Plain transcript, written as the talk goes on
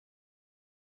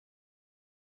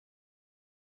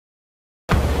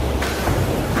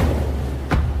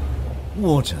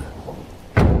Water.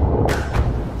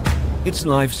 It's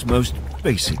life's most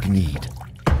basic need.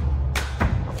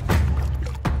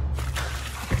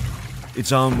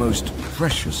 It's our most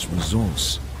precious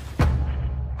resource.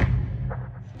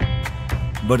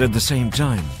 But at the same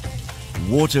time,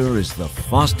 water is the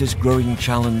fastest growing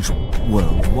challenge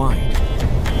worldwide.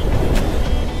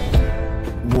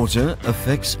 Water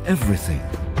affects everything.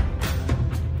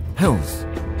 Health,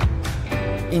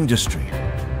 industry,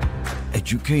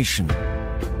 education,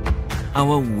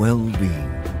 our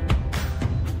well-being.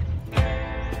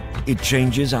 It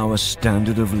changes our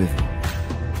standard of living.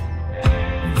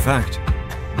 In fact,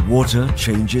 water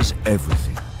changes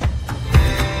everything.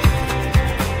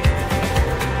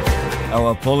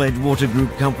 Our Polled Water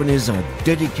Group companies are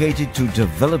dedicated to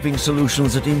developing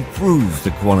solutions that improve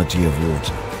the quality of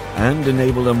water and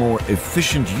enable a more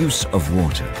efficient use of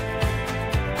water.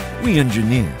 We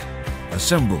engineer,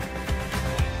 assemble,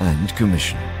 and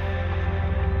commission.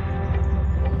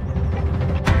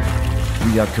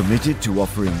 We are committed to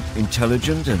offering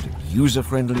intelligent and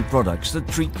user-friendly products that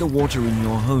treat the water in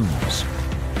your homes,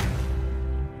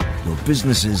 your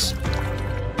businesses,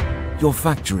 your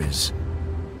factories,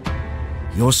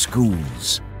 your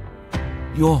schools,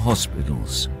 your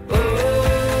hospitals.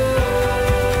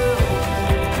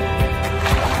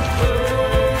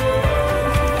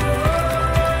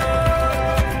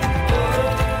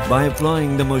 By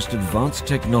applying the most advanced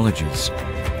technologies,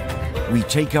 we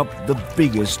take up the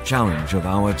biggest challenge of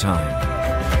our time.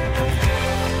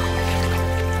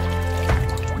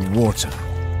 Water.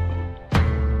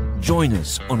 Join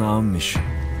us on our mission.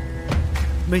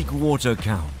 Make water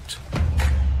count.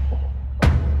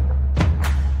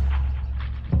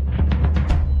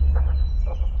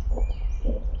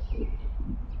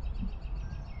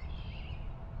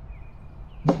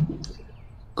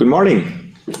 Good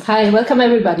morning. Hi, welcome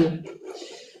everybody.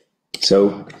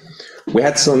 So we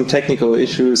had some technical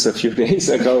issues a few days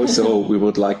ago, so we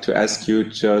would like to ask you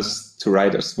just to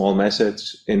write a small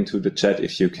message into the chat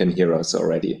if you can hear us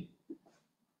already.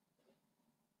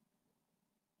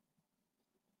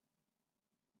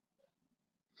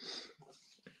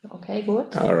 Okay,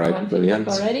 good. All right, brilliant.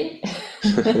 Already?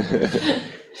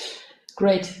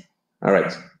 Great. All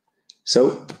right.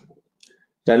 So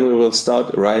then we will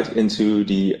start right into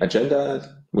the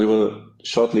agenda. We will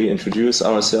shortly introduce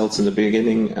ourselves in the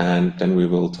beginning, and then we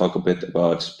will talk a bit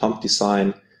about pump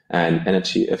design and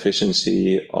energy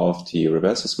efficiency of the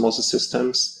reverse osmosis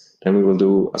systems. Then we will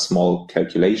do a small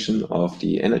calculation of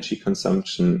the energy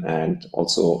consumption and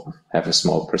also have a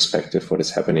small perspective what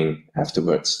is happening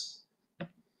afterwards.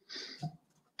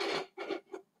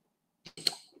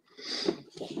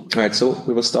 All right, so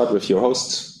we will start with your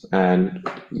hosts and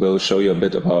we'll show you a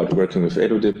bit about working with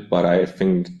EduDip, but I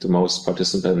think the most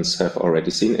participants have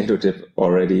already seen EduDip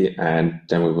already, and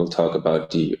then we will talk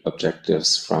about the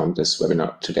objectives from this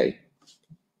webinar today.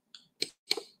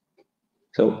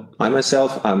 So I'm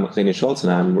René Scholz,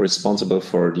 and I'm responsible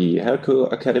for the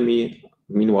Herco Academy.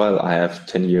 Meanwhile, I have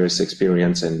 10 years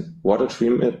experience in water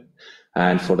treatment.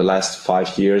 And for the last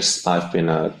 5 years, I've been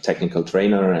a technical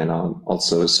trainer, and I'm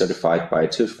also certified by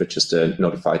TÜV, which is the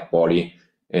notified body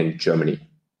in Germany.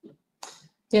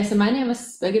 Yes, so my name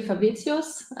is Birgit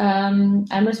Fabricius.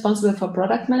 I'm responsible for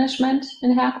product management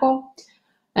in Herco,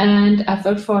 and I've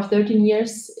worked for 13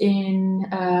 years in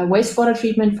wastewater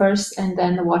treatment first, and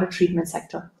then the water treatment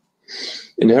sector.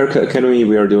 In the Herco Academy,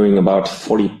 we are doing about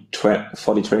 40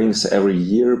 trainings every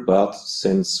year, but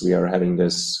since we are having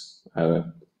this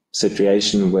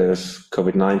situation with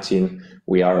COVID-19,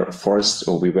 we were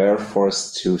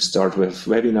forced to start with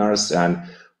webinars, and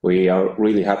we are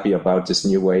really happy about this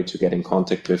new way to get in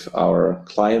contact with our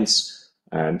clients.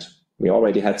 And we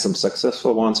already had some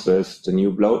successful ones with the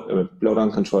new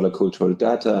blowdown controller cultural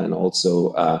data and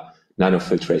also a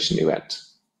nanofiltration event.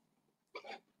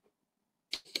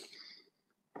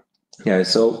 Yeah,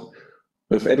 so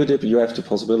with EduDip, you have the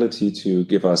possibility to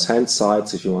give us hand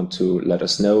sites if you want to let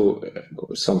us know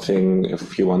something,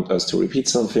 if you want us to repeat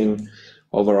something.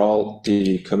 Overall,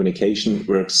 the communication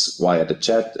works via the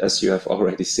chat, as you have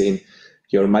already seen.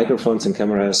 Your microphones and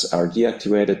cameras are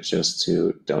deactivated just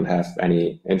to don't have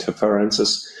any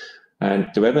interferences. And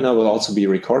the webinar will also be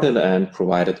recorded and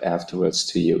provided afterwards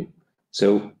to you.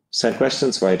 So send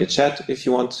questions via the chat if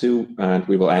you want to, and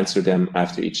we will answer them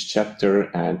after each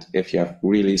chapter. And if you have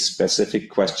really specific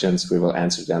questions, we will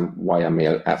answer them via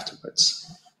mail afterwards.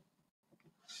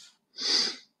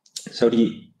 So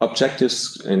the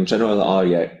objectives in general are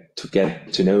to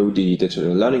get to know the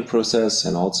digital learning process,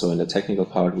 and also in the technical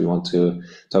part, we want to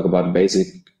talk about basic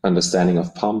understanding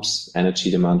of pumps,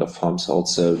 energy demand of pumps,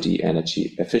 also the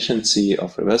energy efficiency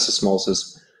of reverse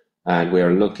osmosis. And we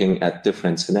are looking at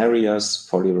different scenarios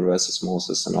for the reverse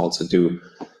osmosis and also do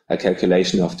a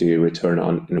calculation of the return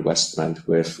on investment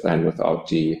with and without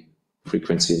the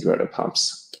frequency inverter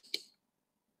pumps.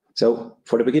 So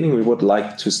for the beginning, we would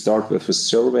like to start with a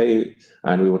survey,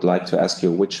 and we would like to ask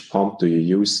you, which pump do you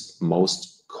use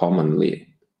most commonly?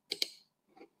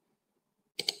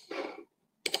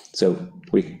 So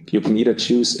you can either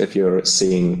choose if you're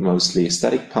seeing mostly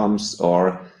static pumps,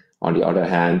 or on the other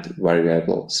hand,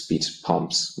 variable speed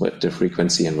pumps with the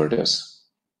frequency inverters.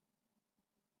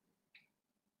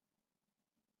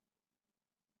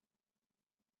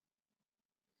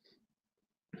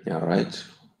 All right,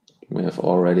 we have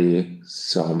already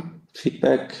some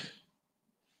feedback.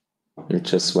 We'll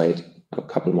just wait a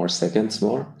couple more seconds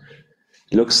more.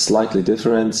 It looks slightly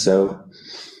different, so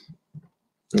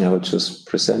I will just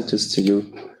present this to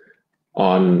you.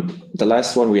 On the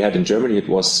last one we had in Germany, it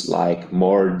was like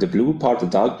more the blue part, the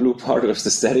dark blue part of the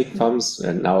static pumps,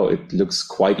 and now it looks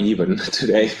quite even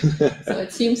today. So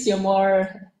it seems you're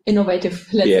more innovative,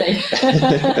 let's say.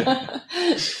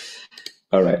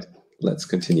 All right, let's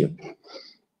continue.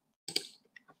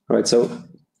 All right,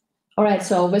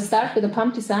 so we'll start with the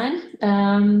pump design.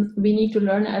 We need to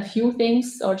learn a few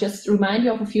things, or just remind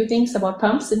you of a few things about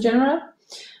pumps in general.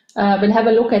 We'll have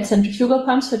a look at centrifugal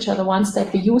pumps, which are the ones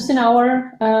that we use in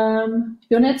our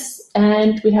units,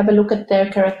 and we'll have a look at their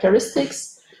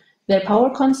characteristics, their power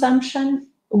consumption,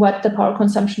 what the power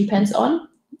consumption depends on,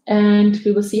 and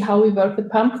we will see how we work with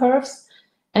pump curves,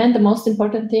 and the most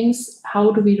important things,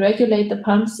 how do we regulate the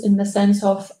pumps in the sense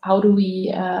of how do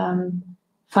we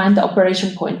find the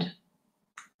operation point.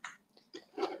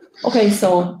 Okay,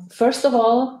 so first of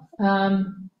all,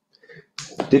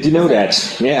 did you know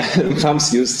that? Yeah,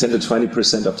 pumps use 10 to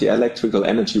 20% of the electrical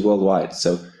energy worldwide.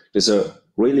 So there's a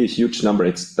really huge number.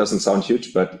 It doesn't sound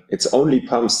huge, but it's only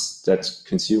pumps that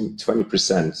consume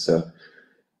 20%. So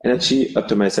energy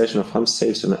optimization of pumps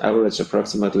saves on average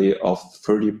approximately of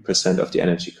 30% of the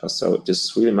energy cost. So this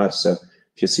is really much. So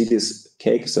if you see this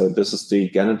cake, so this is the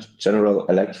general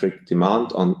electric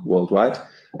demand on worldwide.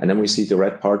 And then we see the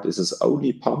red part, this is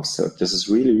only pumps. So this is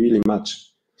really, really much.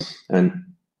 And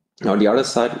on the other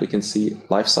side, we can see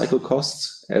life cycle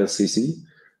costs, LCC,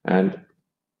 and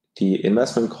the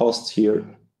investment cost here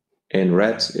in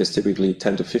red is typically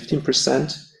 10 to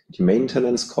 15%. The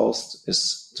maintenance cost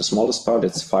is the smallest part,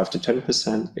 it's 5 to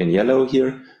 10% in yellow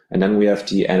here. And then we have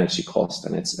the energy cost,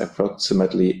 and it's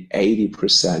approximately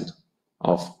 80%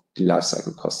 of the life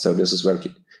cycle cost. So this is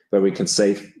where we can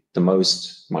save the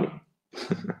most money.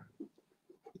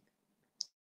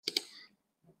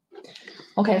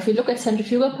 Okay, if we look at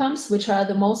centrifugal pumps, which are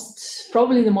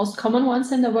probably the most common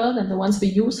ones in the world and the ones we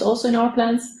use also in our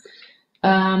plants,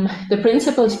 the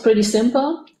principle is pretty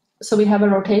simple. So we have a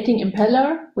rotating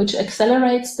impeller, which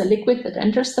accelerates the liquid that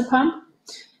enters the pump.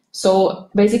 So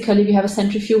basically we have a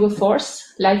centrifugal force,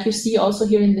 like you see also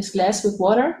here in this glass with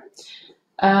water.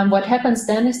 What happens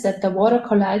then is that the water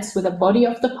collides with the body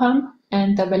of the pump,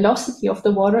 and the velocity of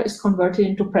the water is converted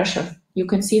into pressure. You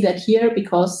can see that here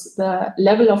because the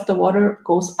level of the water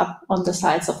goes up on the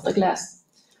sides of the glass.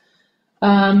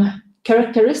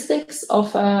 Characteristics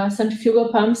of centrifugal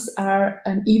pumps are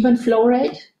an even flow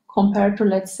rate compared to,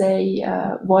 let's say,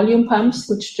 volume pumps,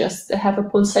 which just have a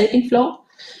pulsating flow.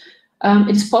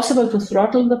 It is possible to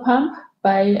throttle the pump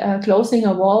by closing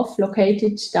a valve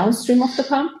located downstream of the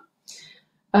pump.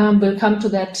 We'll come to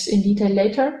that in detail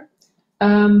later.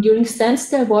 During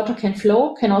standstill, water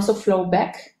can also flow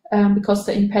back because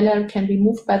the impeller can be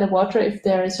moved by the water if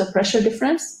there is a pressure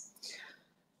difference.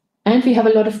 And we have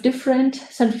a lot of different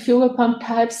centrifugal pump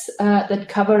types that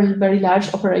cover a very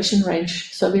large operation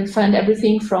range. So we'll find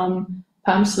everything from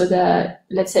pumps with a,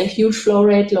 let's say, huge flow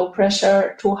rate, low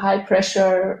pressure, to high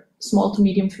pressure, small to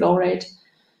medium flow rate.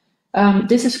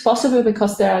 This is possible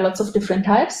because there are lots of different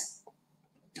types.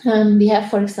 We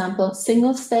have, for example,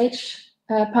 single stage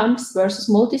pumps versus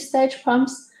multi-stage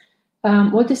pumps.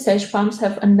 Multi-stage pumps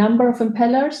have a number of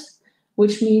impellers,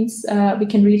 which means we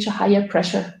can reach a higher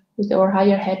pressure or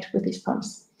higher head with these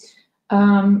pumps.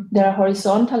 There are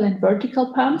horizontal and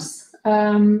vertical pumps.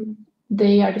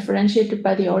 They are differentiated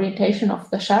by the orientation of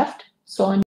the shaft.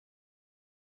 So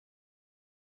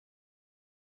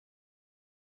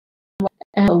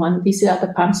these are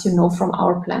the pumps you know from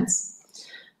our plants.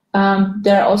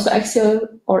 There are also axial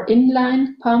or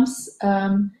inline pumps.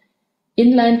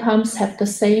 Inline pumps have the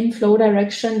same flow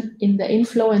direction in the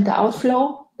inflow and the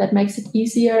outflow. That makes it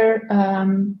easier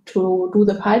to do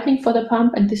the piping for the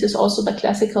pump. And this is also the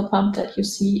classical pump that you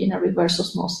see in a reverse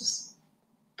osmosis.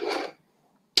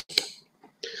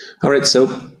 All right, so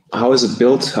how is it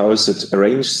built? How is it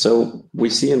arranged? So we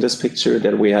see in this picture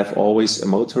that we have always a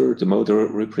motor. The motor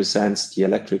represents the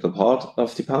electrical part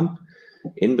of the pump.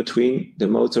 In between the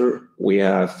motor, we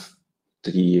have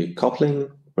the coupling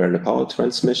where the power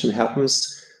transmission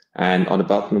happens. And on the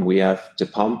bottom, we have the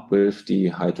pump with the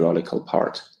hydraulical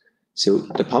part. So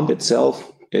the pump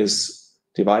itself is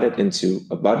divided into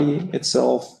a body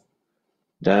itself,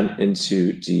 then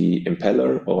into the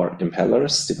impeller or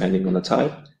impellers, depending on the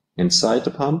type, inside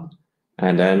the pump,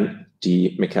 and then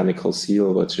the mechanical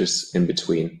seal, which is in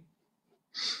between.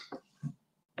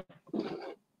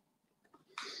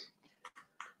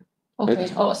 Okay.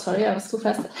 Right. Oh, sorry, I was too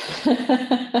fast.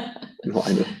 No,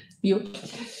 I know.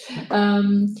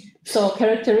 So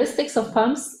characteristics of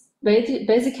pumps.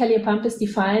 Basically, a pump is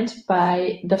defined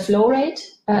by the flow rate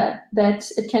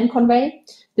that it can convey.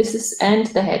 This is and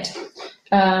the head.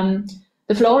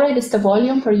 The flow rate is the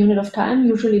volume per unit of time.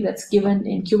 Usually that's given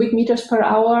in cubic meters per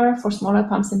hour, for smaller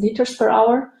pumps in liters per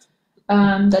hour,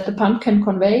 that the pump can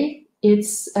convey.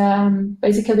 It's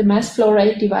basically the mass flow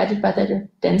rate divided by the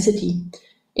density.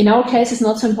 In our case, it's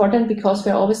not so important because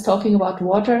we're always talking about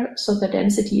water, so the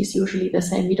density is usually the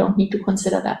same. We don't need to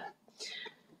consider that.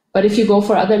 But if you go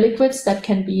for other liquids, that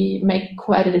can make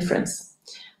quite a difference.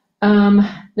 Then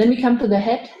we come to the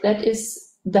head. That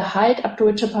is the height up to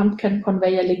which a pump can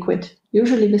convey a liquid.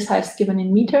 Usually this height is given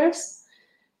in meters.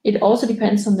 It also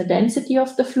depends on the density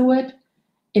of the fluid.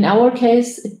 In our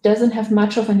case, it doesn't have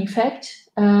much of an effect.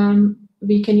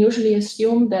 We can usually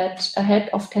assume that a head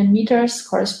of 10 meters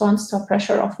corresponds to a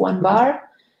pressure of 1 bar.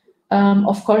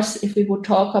 Of course, if we would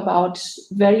talk about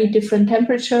very different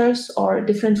temperatures or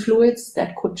different fluids,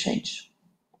 that could change.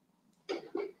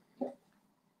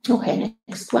 Okay,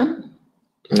 next one.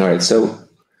 All right, so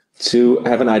to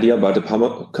have an idea about the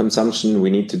pump consumption, we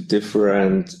need to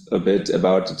differentiate a bit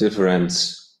about the different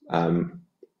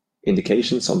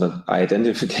indications on the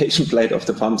identification plate of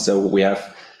the pump. So we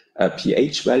have a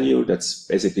pH value, that's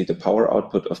basically the power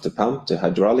output of the pump, the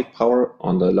hydraulic power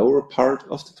on the lower part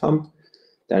of the pump.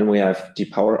 Then we have the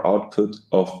power output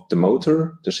of the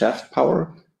motor, the shaft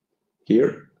power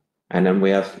here. And then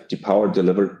we have the power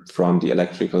delivered from the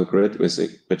electrical grid,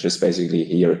 which is basically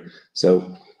here.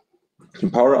 So the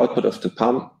power output of the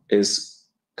pump is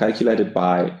calculated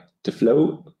by the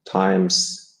flow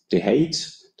times the height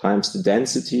times the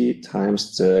density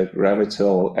times the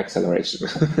gravitational acceleration.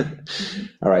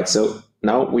 All right, so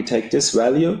now we take this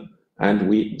value and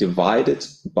we divide it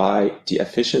by the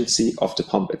efficiency of the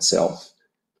pump itself.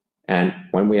 And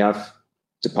when we have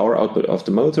the power output of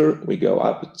the motor, we go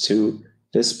up to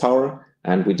this power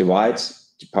and we divide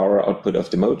the power output of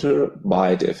the motor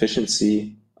by the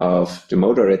efficiency of the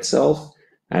motor itself.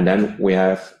 And then we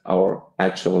have our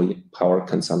actual power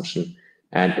consumption.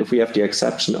 And if we have the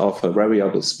exception of a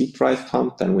variable speed drive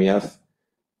pump, then we have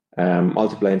a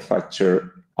multiplying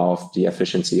factor of the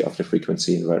efficiency of the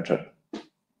frequency inverter.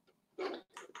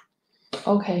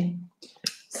 Okay,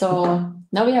 so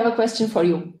now we have a question for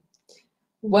you.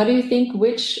 What do you think,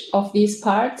 which of these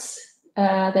parts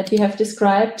that we have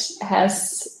described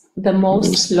has the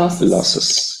most losses?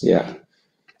 Losses, yeah.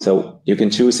 So you can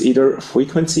choose either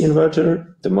frequency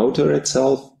inverter, the motor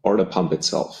itself, or the pump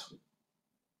itself.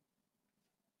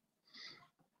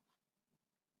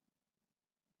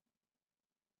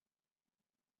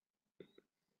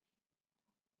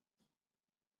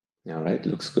 All right,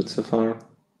 looks good so far.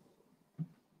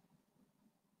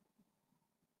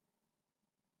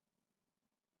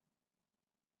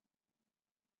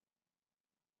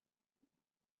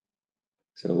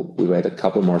 So we wait a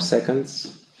couple more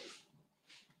seconds.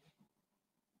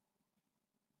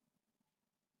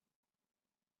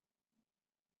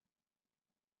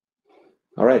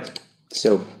 All right,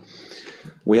 so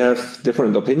we have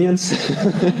different opinions.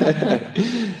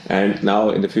 And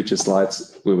now in the future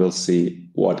slides, we will see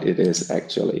what it is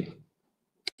actually.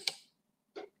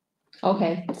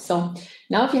 Okay, so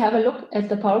now if you have a look at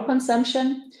the power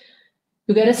consumption,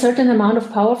 you get a certain amount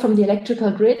of power from the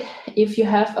electrical grid if you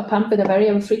have a pump with a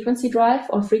variable frequency drive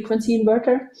or frequency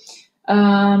inverter.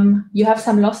 You have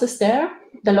some losses there.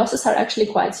 The losses are actually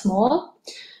quite small.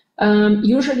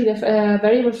 Usually the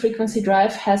variable frequency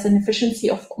drive has an efficiency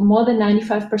of more than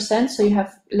 95%, so you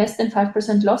have less than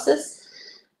 5% losses.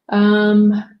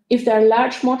 If there are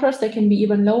large motors, they can be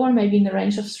even lower, maybe in the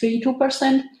range of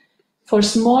 3–2%. For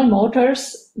small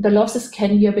motors, the losses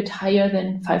can be a bit higher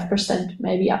than 5%,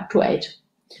 maybe up to 8%.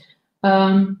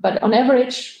 But on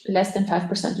average, less than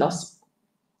 5% loss.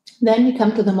 Then we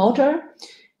come to the motor.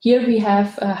 Here we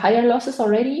have higher losses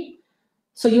already.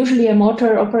 So usually a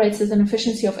motor operates at an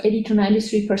efficiency of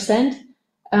 80–93%.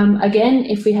 Again,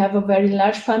 if we have a very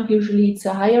large pump, usually it's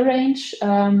a higher range.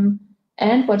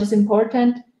 And what is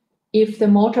important, if the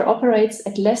motor operates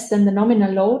at less than the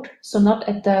nominal load, so not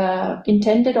at the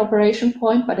intended operation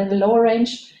point, but at a lower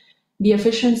range, the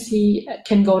efficiency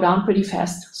can go down pretty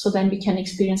fast. So then we can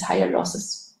experience higher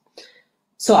losses.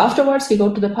 So afterwards, we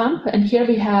go to the pump, and here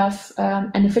we have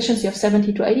an efficiency of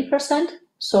 70 to 80%.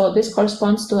 So this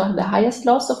corresponds to the highest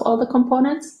loss of all the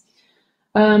components.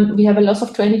 We have a loss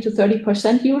of 20 to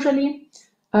 30% usually.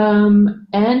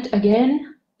 And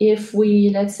again, if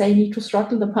we, let's say, need to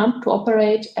throttle the pump to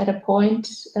operate at a point,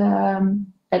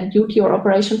 at a duty or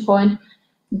operation point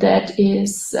that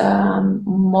is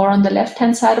more on the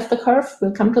left-hand side of the curve,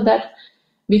 we'll come to that,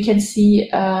 we can see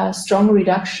a strong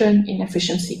reduction in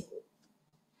efficiency.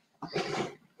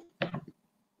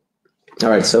 All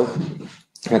right, so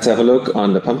let's have a look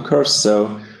on the pump curves.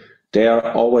 So there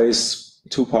are always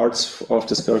two parts of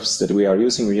the curves that we are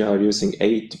using. We are using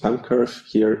the pump curve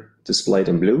here displayed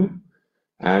in blue,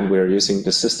 and we're using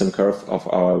the system curve of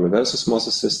our reverse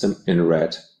osmosis system in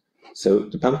red. So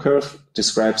the pump curve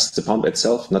describes the pump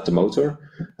itself, not the motor,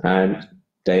 and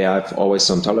they have always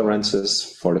some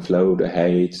tolerances for the flow, the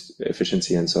height, the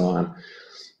efficiency, and so on.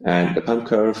 And the pump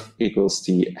curve equals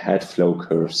the head flow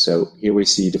curve. So here we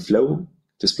see the flow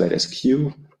displayed as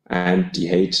Q and the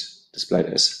height displayed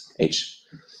as H.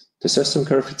 The system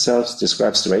curve itself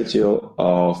describes the ratio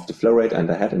of the flow rate and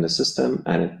the head in the system,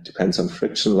 and it depends on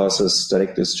friction losses,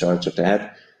 static discharge of the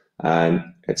head, and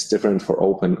it's different for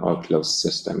open or closed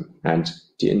system. And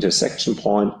the intersection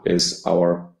point is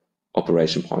our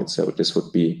operation point. So this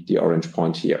would be the orange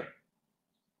point here.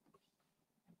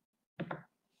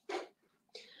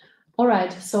 All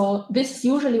right, so this is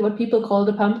usually what people call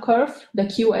the pump curve, the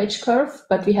QH curve,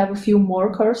 but we have a few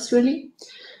more curves really.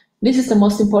 This is the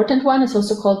most important one. It's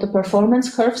also called the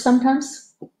performance curve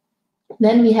sometimes.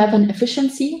 Then we have an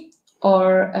efficiency,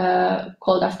 or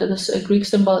called after the Greek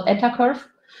symbol eta curve.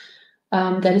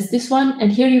 That is this one.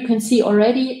 And here you can see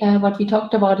already what we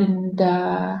talked about in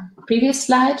the previous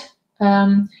slide.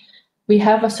 We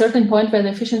have a certain point where the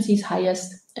efficiency is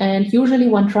highest. And usually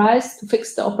one tries to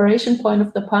fix the operation point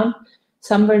of the pump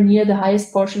somewhere near the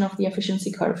highest portion of the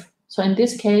efficiency curve. So in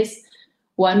this case,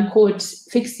 one could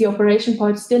fix the operation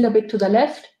point still a bit to the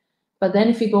left, but then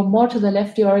if we go more to the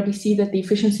left, you already see that the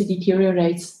efficiency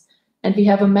deteriorates. And we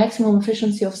have a maximum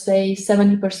efficiency of, say,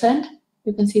 70%.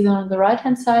 You can see that on the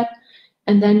right-hand side.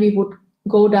 And then we would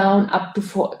go down up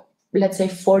to, let's say,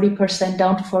 40%,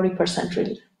 down to 40%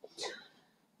 really.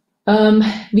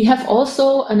 We have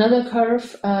also another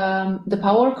curve, the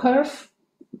power curve.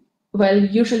 Well,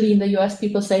 usually in the US,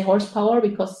 people say horsepower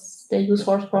because they use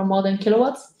horsepower more than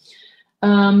kilowatts.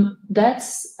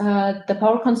 That's the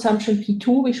power consumption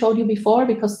P2 we showed you before,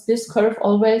 because this curve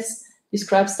always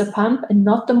describes the pump and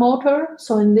not the motor.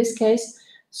 So in this case,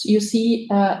 you see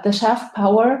the shaft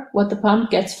power, what the pump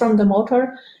gets from the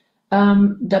motor.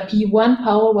 The P1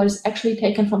 power, what is actually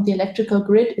taken from the electrical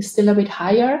grid, is still a bit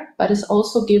higher, but is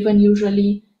also given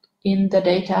usually in the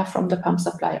data from the pump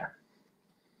supplier.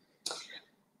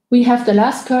 We have the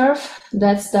last curve,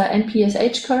 that's the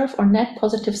NPSH curve, or net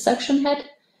positive suction head.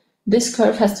 This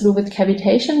curve has to do with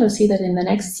cavitation. We'll see that in the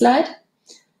next slide.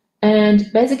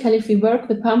 And basically, if we work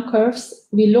with pump curves,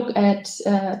 we look at,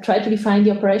 try to define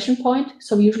the operation point.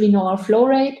 So we usually know our flow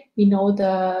rate. We know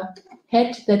the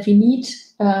head that we need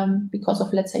because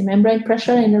of, let's say, membrane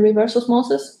pressure in a reverse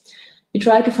osmosis. We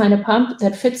try to find a pump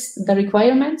that fits the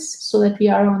requirements so that we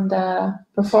are on the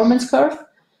performance curve.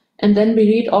 And then we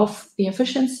read off the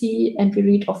efficiency and we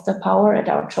read off the power at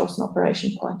our chosen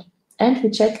operation point. And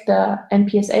we check the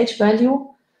NPSH value.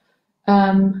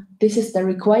 This is the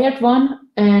required one.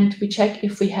 And we check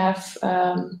if we have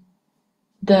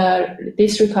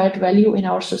this required value in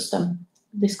our system.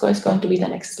 This is going to be the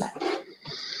next slide.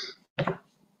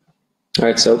 All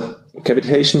right, so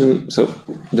cavitation, so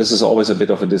this is always a bit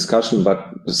of a discussion, but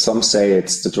some say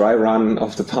it's the dry run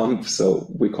of the pump, so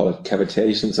we call it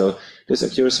cavitation. So this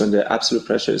occurs when the absolute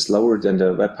pressure is lower than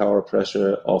the wet power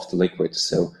pressure of the liquid.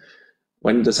 So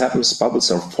when this happens,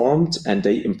 bubbles are formed and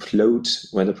they implode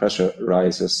when the pressure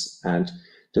rises. And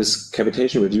this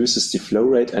cavitation reduces the flow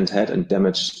rate and head and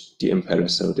damages the impeller.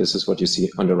 So this is what you see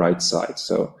on the right side.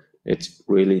 So it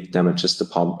really damages the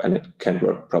pump and it can't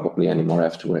work probably anymore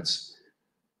afterwards.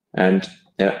 And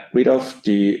read off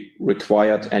the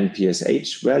required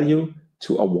NPSH value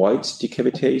to avoid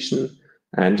decavitation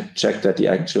and check that the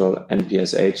actual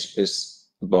NPSH is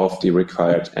above the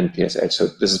required NPSH. So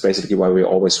this is basically why we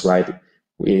always write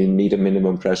we need a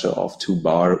minimum pressure of 2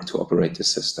 bar to operate the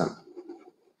system.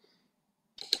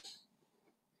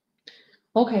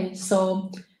 Okay,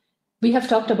 so We have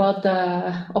talked about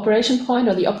the operation point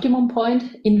or the optimum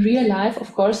point. In real life,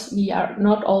 of course, we are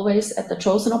not always at the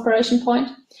chosen operation point.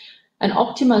 An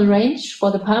optimal range for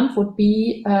the pump would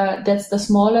be, that's the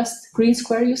smallest green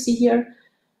square you see here,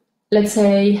 let's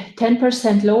say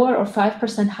 10% lower or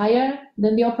 5% higher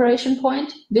than the operation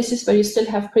point. This is where you still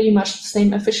have pretty much the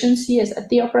same efficiency as at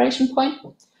the operation point.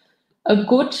 A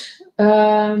good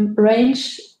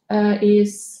range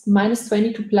is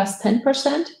 -20 to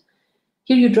 +10%.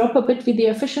 Here you drop a bit with the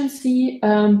efficiency,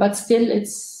 but still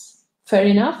it's fair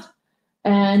enough.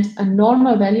 And a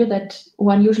normal value that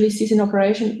one usually sees in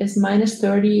operation is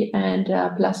 -30 and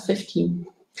 +15.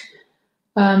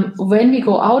 When we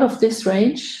go out of this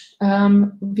range,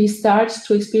 we start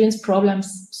to experience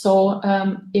problems. So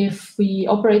if we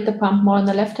operate the pump more on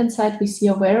the left-hand side, we see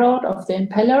a wear out of the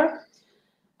impeller.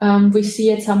 We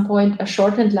see at some point a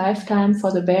shortened lifetime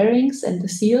for the bearings and the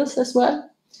seals as well.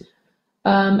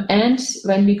 And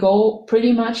when we go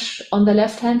pretty much on the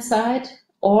left-hand side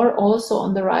or also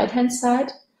on the right-hand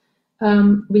side,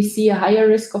 we see a higher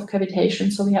risk of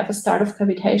cavitation. So we have a start of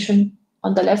cavitation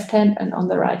on the left hand and on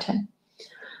the right hand.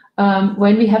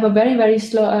 When we have a very, very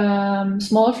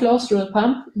small flow through the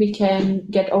pump, we can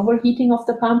get overheating of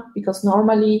the pump because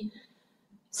normally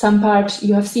some part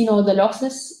you have seen all the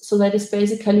losses. So that is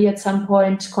basically at some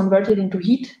point converted into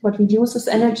heat, what we use as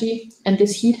energy, and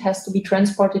this heat has to be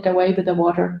transported away with the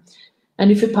water. And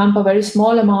if you pump a very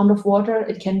small amount of water,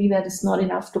 it can be that it's not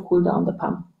enough to cool down the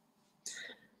pump.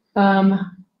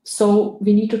 So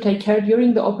we need to take care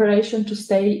during the operation to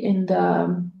stay in the,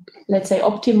 let's say,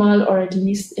 optimal or at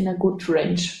least in a good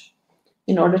range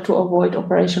in order to avoid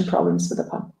operation problems with the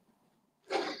pump.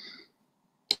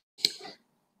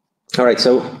 All right,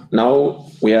 so now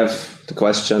we have the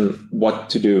question what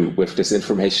to do with this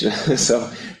information. So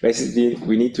basically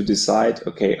we need to decide,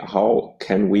 okay, how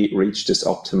can we reach this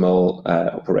optimal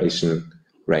operation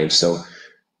range? So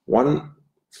one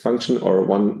function or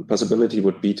one possibility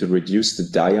would be to reduce the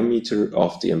diameter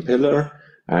of the impeller,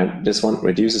 and this one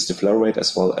reduces the flow rate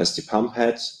as well as the pump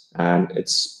head, and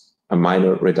it's a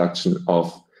minor reduction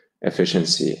of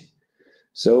efficiency.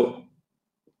 So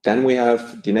then we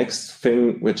have the next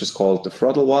thing, which is called the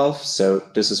throttle valve. So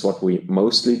this is what we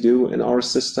mostly do in our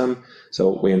system.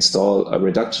 So we install a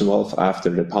reduction valve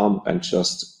after the pump and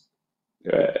just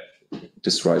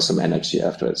destroy some energy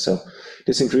after it. So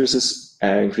this increases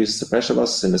the pressure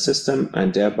losses in the system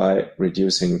and thereby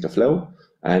reducing the flow.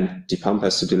 And the pump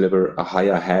has to deliver a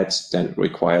higher head than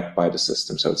required by the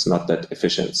system. So it's not that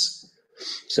efficient.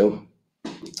 So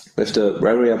with the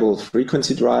variable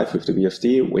frequency drive, with the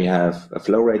VFD, we have a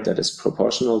flow rate that is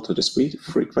proportional to the speed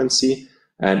frequency,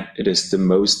 and it is the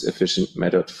most efficient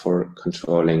method for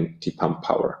controlling the pump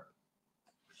power.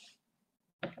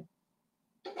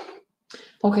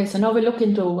 Okay, so now we look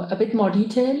into a bit more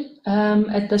detail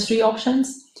at the three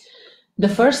options. The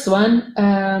first one,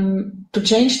 to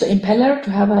change the impeller,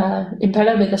 to have an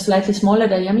impeller with a slightly smaller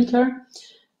diameter,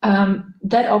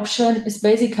 that option is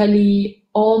basically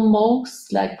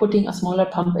almost like putting a smaller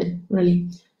pump in, really.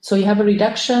 So you have a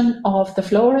reduction of the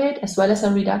flow rate as well as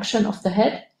a reduction of the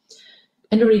head.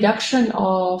 And a reduction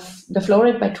of the flow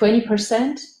rate by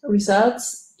 20%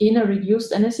 results in a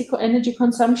reduced energy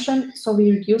consumption. So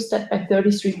we reduce that by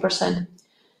 33%.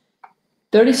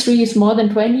 33 is more than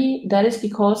 20. That is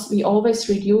because we always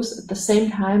reduce at the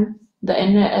same time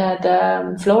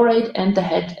the flow rate and the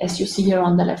head, as you see here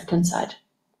on the left-hand side.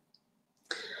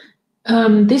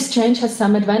 This change has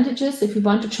some advantages. If we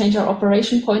want to change our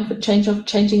operation point with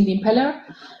changing the impeller,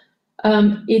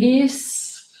 it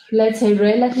is, let's say,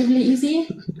 relatively easy,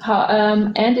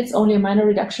 and it's only a minor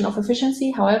reduction of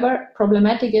efficiency. However,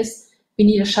 problematic is we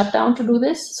need a shutdown to do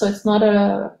this, so it's not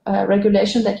a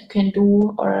regulation that you can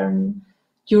do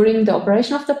during the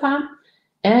operation of the pump,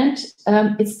 and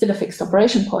it's still a fixed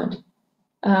operation point.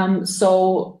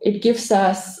 So it gives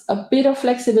us a bit of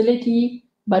flexibility,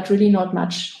 but really not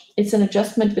much. It's an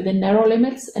adjustment within narrow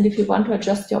limits, and if you want to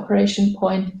adjust the operation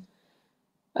point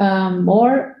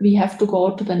more, we have to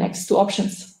go to the next two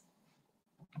options.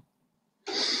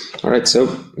 All right, so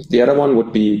the other one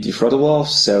would be the throttle valve.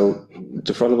 So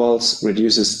the throttle valve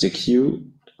reduces the Q,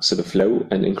 so the flow,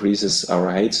 and increases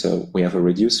our height. So we have a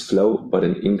reduced flow, but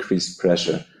an increased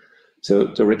pressure. So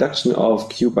the reduction of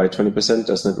Q by 20%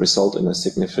 does not result in a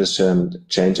significant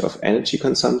change of energy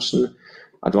consumption.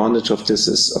 Advantage of this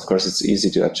is, of course, it's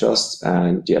easy to adjust,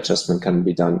 and the adjustment can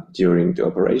be done during the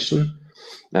operation.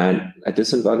 And a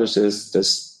disadvantage is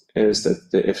that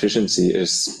the efficiency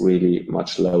is really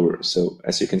much lower. So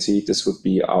as you can see, this would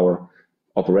be our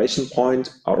operation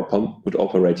point. Our pump would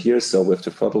operate here. So with the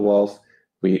throttle valve,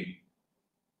 we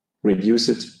reduce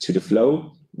it to the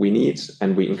flow, we need,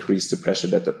 and we increase the pressure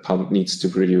that the pump needs to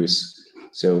produce.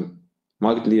 So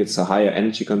markedly, it's a higher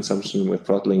energy consumption with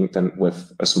throttling than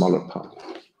with a smaller pump.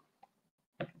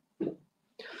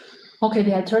 Okay,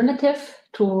 the alternative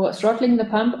to throttling the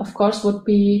pump, of course, would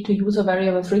be to use a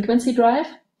variable frequency drive.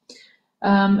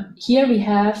 Here we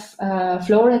have a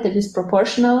flow rate that is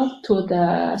proportional to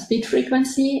the speed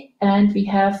frequency, and we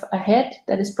have a head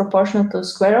that is proportional to the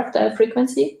square of the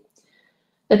frequency.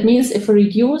 That means if we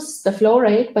reduce the flow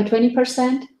rate by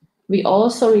 20%, we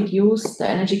also reduce the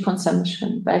energy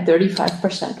consumption by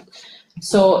 35%.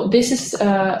 So this is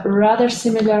rather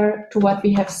similar to what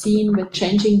we have seen with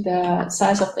changing the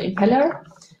size of the impeller.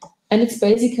 And it's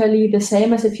basically the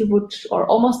same as if you would, or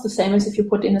almost the same as if you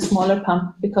put in a smaller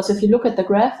pump. Because if you look at the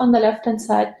graph on the left-hand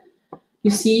side, you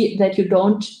see that you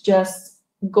don't just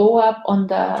go up on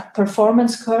the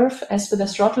performance curve as with a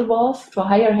throttle valve to a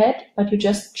higher head, but you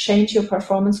just change your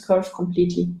performance curve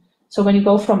completely. So when you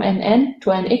go from NN to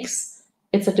NX,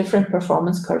 it's a different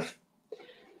performance curve.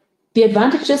 The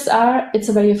advantages are it's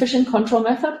a very efficient control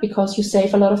method because you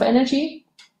save a lot of energy,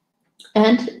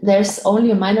 and there's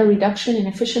only a minor reduction in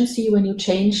efficiency when you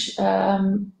change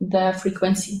the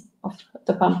frequency of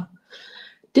the pump.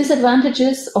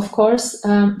 Disadvantages, of course,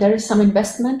 there is some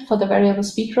investment for the variable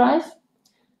speed drive,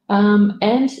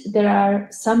 and there are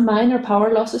some minor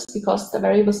power losses because the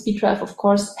variable speed drive, of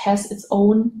course, has its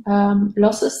own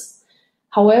losses.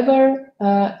 However,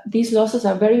 these losses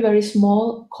are very, very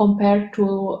small compared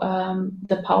to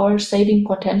the power saving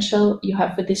potential you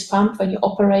have with this pump when you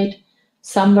operate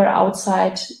somewhere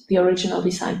outside the original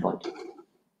design point.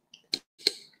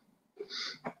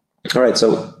 All right,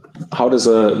 so how does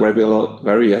a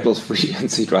variable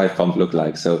frequency drive pump look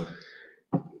like? So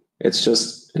it's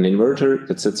just an inverter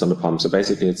that sits on the pump. So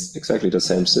basically it's exactly the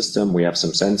same system. We have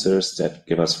some sensors that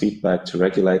give us feedback to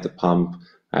regulate the pump,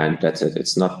 and that's it.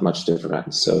 It's not much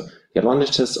different. So the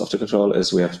advantages of the control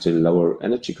is we have to lower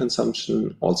energy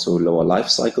consumption, also lower life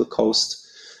cycle cost,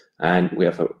 and we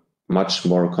have a much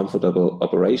more comfortable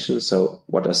operation. So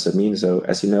what does that mean? So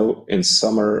as you know, in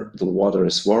summer, the water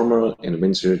is warmer. In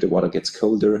winter, the water gets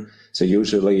colder. So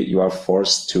usually you are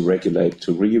forced to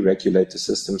re-regulate the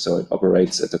system so it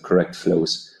operates at the correct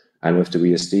flows. And with the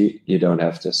VSD, you don't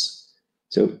have this.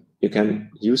 So you can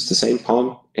use the same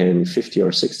pump in 50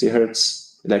 or 60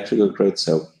 hertz electrical grid,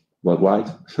 so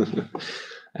worldwide.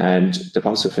 And the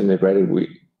pumps with integrated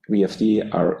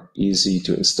VFD are easy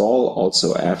to install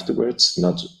also afterwards,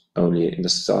 not only in the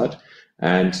start,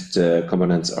 and the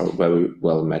components are very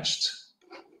well matched.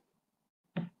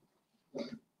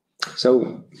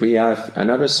 So we have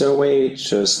another survey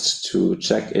just to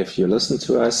check if you listen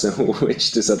to us.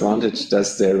 Which disadvantage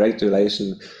does the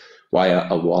regulation via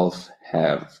a valve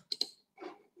have?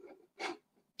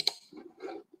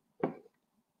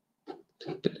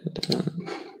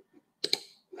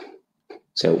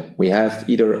 So we have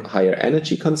either higher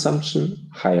energy consumption,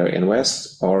 higher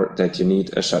invest, or that you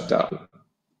need a shutdown.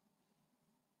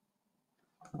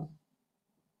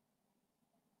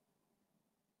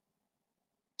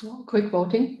 Oh, quick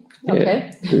voting.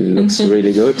 Okay. Yeah, looks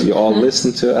really good. You all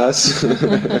listen to us.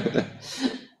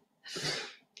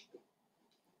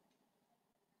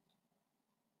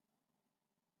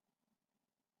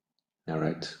 All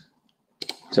right.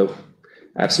 So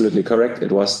absolutely correct.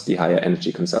 It was the higher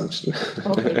energy consumption.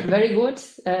 Okay, very good.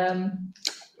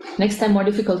 Next time, more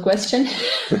difficult question.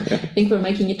 I think we're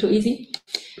making it too easy.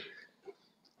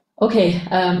 Okay,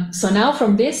 so now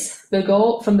from this, we'll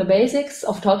go from the basics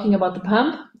of talking about the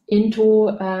pump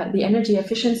into the energy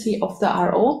efficiency of the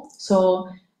RO. So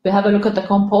we'll have a look at the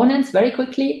components very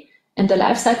quickly and the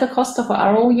life cycle cost of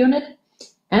a RO unit.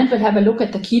 And we'll have a look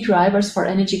at the key drivers for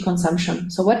energy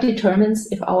consumption. So what determines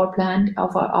if our plant,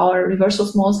 our reverse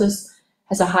osmosis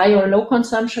has a high or low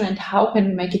consumption, and how can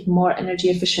we make it more energy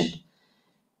efficient?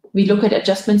 We look at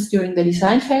adjustments during the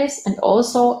design phase and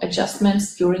also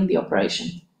adjustments during the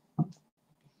operation.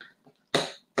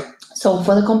 So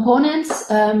for the components,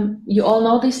 you all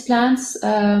know these plants.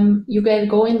 You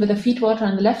go in with the feed water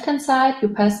on the left-hand side. You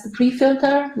pass the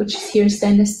pre-filter, which is here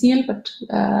stainless steel, but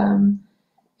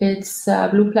it's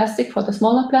blue plastic for the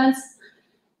smaller plants.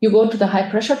 You go to the high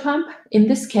pressure pump. In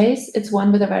this case, it's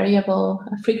one with a variable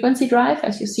frequency drive,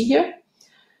 as you see here.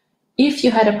 If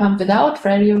you had a pump without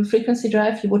variable frequency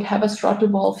drive, you would have a throttle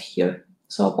valve here.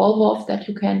 So a ball valve that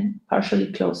you can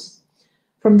partially close.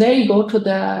 From there, you go to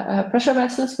the pressure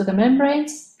vessels with the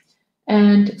membranes.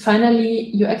 And finally,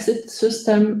 you exit the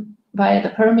system via the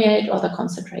permeate or the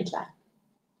concentrate line.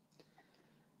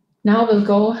 Now we'll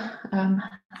go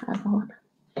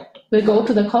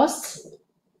to the costs.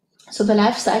 So the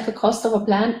life cycle cost of a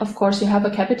plant, of course, you have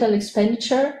a capital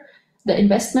expenditure, the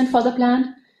investment for the plant,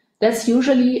 That's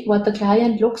usually what the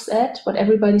client looks at, what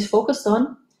everybody's focused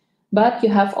on. But you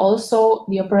have also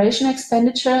the operation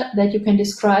expenditure that you can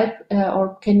describe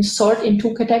or can sort in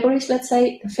two categories, let's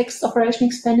say, the fixed operation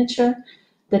expenditure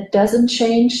that doesn't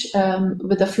change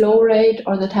with the flow rate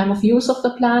or the time of use of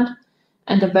the plant,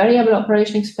 and the variable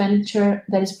operation expenditure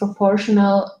that is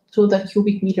proportional to the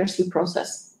cubic meters you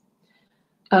process.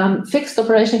 Fixed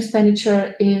operation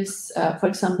expenditure is, for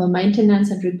example, maintenance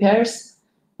and repairs.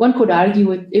 One could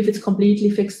argue if it's completely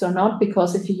fixed or not,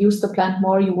 because if you use the plant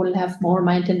more, you will have more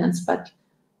maintenance. But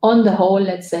on the whole,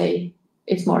 let's say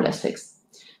it's more or less fixed.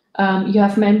 You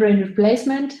have membrane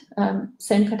replacement,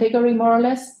 same category more or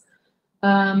less.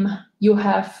 You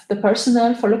have the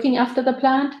personnel for looking after the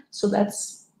plant, so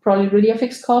that's probably really a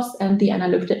fixed cost, and the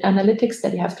analytics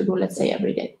that you have to do, let's say,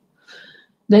 every day.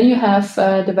 Then you have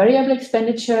the variable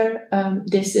expenditure.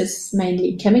 This is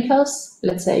mainly chemicals,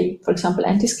 let's say, for example,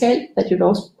 anti-scale, that you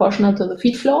dose proportional to the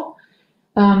feed flow.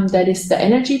 That is the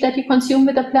energy that you consume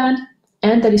with the plant,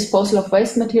 and the disposal of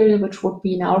waste material, which would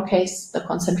be, in our case, the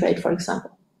concentrate, for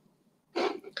example.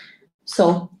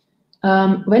 So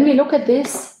when we look at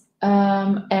this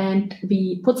and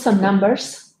we put some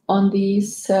numbers on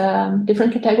these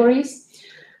different categories,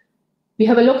 we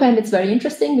have a look, and it's very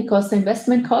interesting because the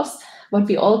investment cost, what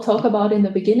we all talk about in the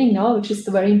beginning now, which is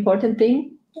the very important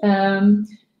thing,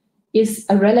 is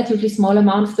a relatively small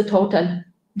amount of the total.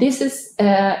 This is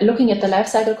looking at the life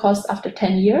cycle cost after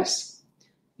 10 years.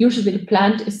 Usually the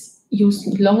plant is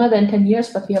used longer than 10 years,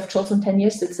 but we have chosen 10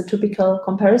 years. It's a typical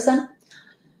comparison.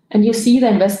 And you see the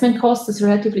investment cost is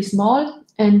relatively small.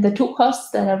 And the two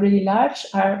costs that are really large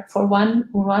are, for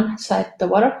one side, the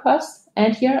water cost,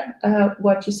 and here,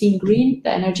 what you see in green,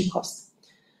 the energy cost.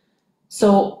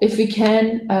 So if we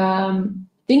can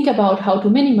think about how to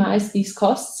minimize these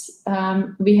costs,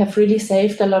 we have really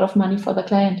saved a lot of money for the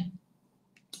client.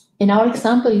 In our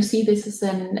example, you see this is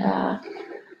an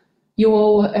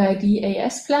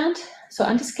UODAS plant, so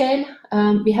anti-scale.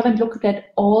 We haven't looked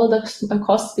at all the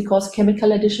costs because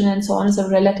chemical addition and so on is a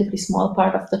relatively small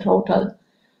part of the total.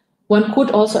 One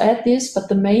could also add this, but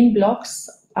the main blocks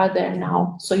are there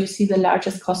now. So you see the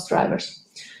largest cost drivers.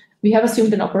 We have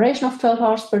assumed an operation of 12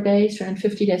 hours per day,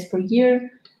 350 days per year,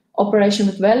 operation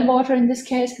with well water in this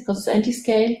case, because it's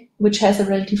anti-scale, which has a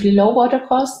relatively low water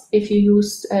cost. If you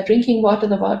use drinking water,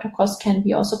 the water cost can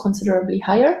be also considerably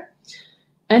higher.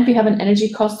 And we have an energy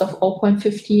cost of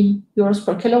 0.15 euros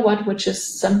per kilowatt, which is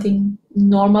something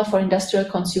normal for industrial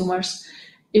consumers.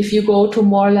 If you go to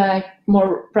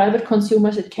more private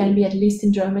consumers, it can be, at least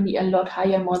in Germany, a lot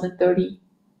higher, more than 30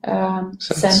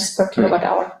 cents per kilowatt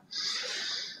hour.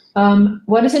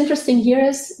 What is interesting here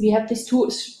is we have these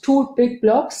two big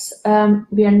blocks.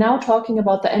 We are now talking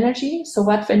about the energy. So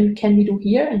what can we do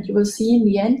here? And you will see in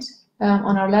the end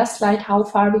on our last slide how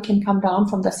far we can come down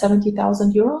from the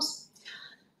 70,000 euros.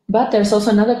 But there's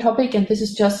also another topic, and this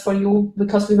is just for you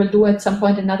because we will do at some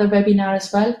point another webinar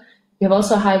as well. We have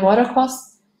also high water costs.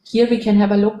 Here we can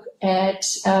have a look at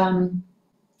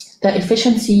the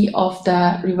efficiency of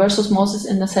the reverse osmosis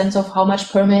in the sense of how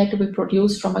much permeate we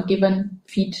produce from a given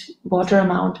feed water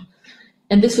amount.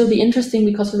 And this will be interesting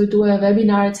because we will do a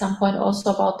webinar at some point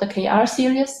also about the KR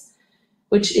series,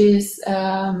 which is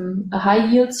a high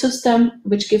yield system,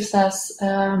 which gives us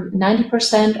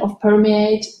 90% of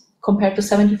permeate compared to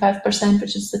 75%,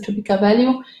 which is the typical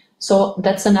value. So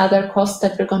that's another cost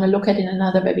that we're going to look at in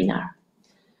another webinar.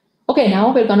 Okay,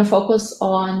 now we're going to focus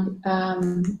on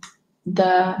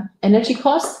the energy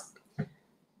cost,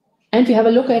 and we have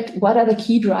a look at what are the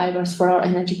key drivers for our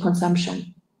energy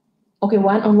consumption. Okay,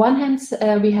 on one hand,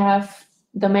 we have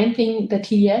the main thing, the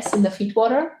TDS in the feed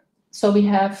water. So we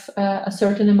have a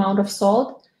certain amount of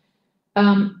salt.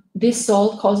 This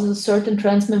salt causes a certain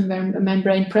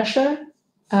transmembrane pressure,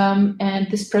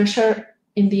 and this pressure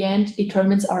in the end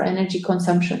determines our energy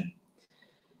consumption.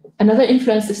 Another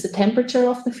influence is the temperature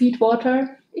of the feed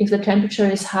water. If the temperature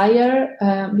is higher,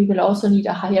 we will also need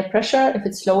a higher pressure. If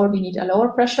it's lower, we need a lower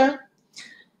pressure.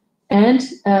 And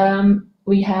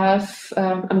we have,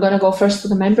 I'm going to go first to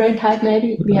the membrane type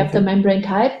maybe. We have the membrane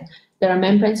type. There are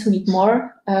membranes who need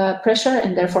more pressure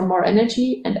and therefore more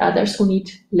energy, and others who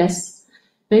need less.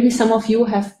 Maybe some of you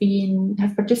have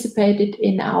participated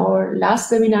in our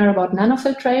last webinar about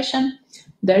nanofiltration.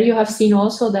 There you have seen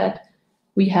also that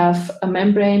we have a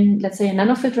membrane, let's say a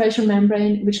nanofiltration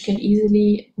membrane, which can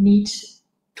easily need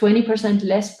 20%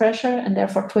 less pressure and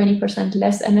therefore 20%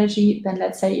 less energy than,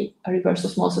 let's say, a reverse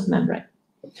osmosis membrane.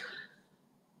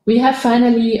 We have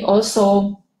finally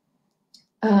also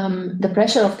the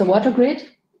pressure of the water grid,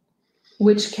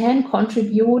 which can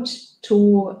contribute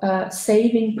to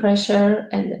saving pressure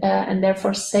and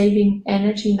therefore saving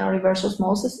energy in our reverse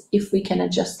osmosis if we can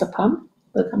adjust the pump.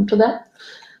 We'll come to that.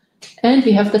 And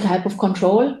we have the type of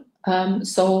control.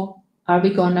 So are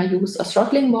we going to use a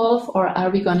throttling valve or are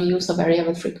we going to use a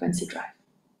variable frequency drive?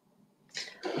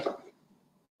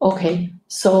 Okay,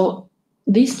 so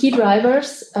these key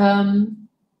drivers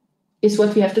is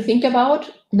what we have to think about.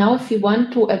 Now, if we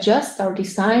want to adjust our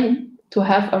design to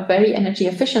have a very energy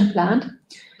efficient plant,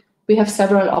 we have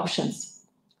several options.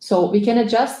 So we can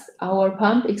adjust our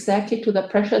pump exactly to the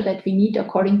pressure that we need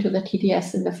according to the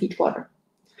TDS in the feed water.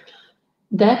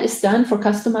 That is done for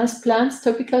customized plants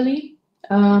typically.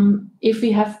 If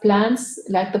we have plants,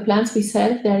 like the plants we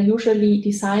sell, they're usually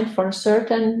designed for a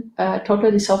certain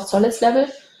total dissolved solids level.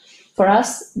 For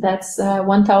us, that's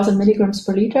 1000 milligrams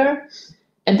per liter.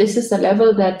 And this is the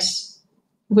level that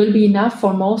will be enough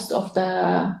for most of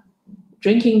the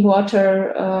drinking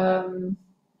water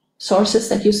sources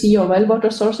that you see or well water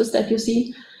sources that you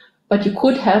see. But you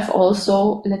could have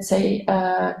also, let's say,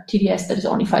 TDS that is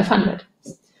only 500.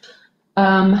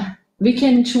 We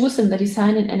can choose in the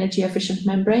design an energy efficient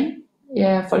membrane.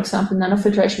 For example,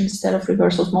 nanofiltration instead of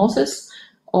reverse osmosis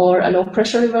or a low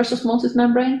pressure reverse osmosis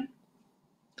membrane.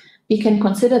 We can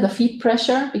consider the feed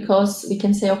pressure because we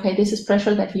can say, okay, this is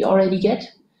pressure that we already get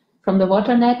from the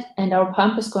water net, and our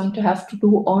pump is going to have to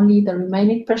do only the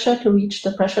remaining pressure to reach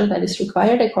the pressure that is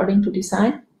required according to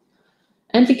design.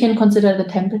 And we can consider the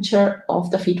temperature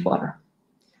of the feed water.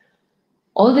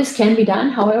 All this can be done.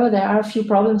 However, there are a few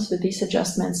problems with these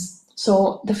adjustments.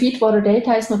 So the feed water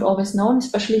data is not always known,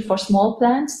 especially for small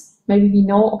plants. Maybe we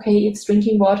know, okay, it's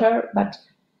drinking water, but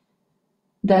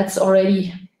that's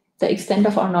already the extent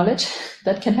of our knowledge.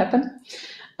 That can happen.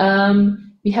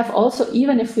 We have also,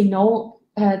 even if we know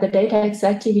the data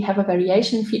exactly, we have a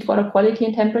variation in feed water quality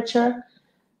and temperature.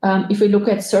 If we look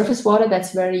at surface water,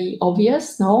 that's very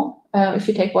obvious, no? If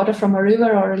you take water from a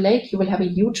river or a lake, you will have a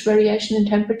huge variation in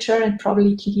temperature and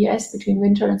probably TDS between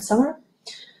winter and summer.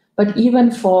 But even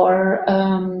for,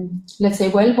 let's say,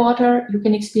 well water, you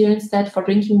can experience that for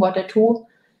drinking water too.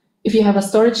 If you have a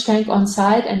storage tank on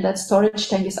site and that storage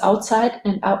tank is outside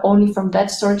and only from that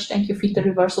storage tank you feed the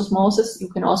reverse osmosis, you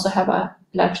can also have a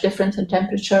large difference in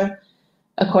temperature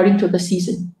according to the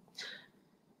season.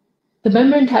 The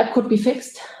membrane type could be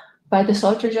fixed by the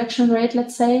salt rejection rate,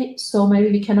 let's say. So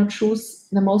maybe we cannot choose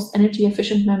the most energy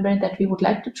efficient membrane that we would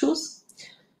like to choose.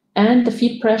 And the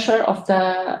feed pressure of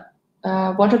the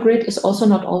water grid is also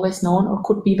not always known or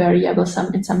could be variable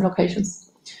in some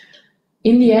locations.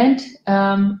 In the end,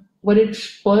 what it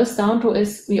boils down to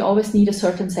is we always need a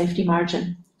certain safety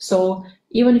margin. So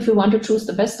even if we want to choose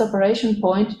the best operation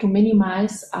point to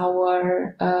minimize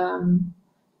our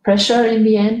pressure in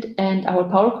the end and our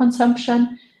power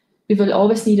consumption, we will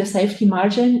always need a safety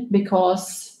margin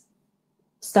because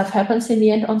stuff happens in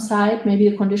the end on site. Maybe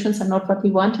the conditions are not what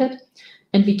we wanted,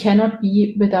 and we cannot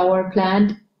be with our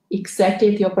plant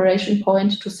exactly at the operation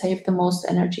point to save the most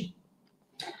energy.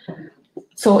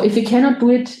 So if we cannot do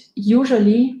it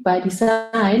usually by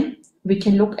design, we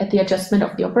can look at the adjustment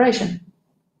of the operation.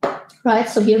 Right,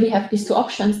 so here we have these two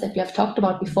options that we have talked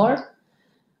about before.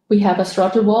 We have a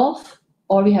throttle valve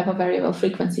or we have a variable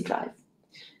frequency drive.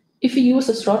 If we use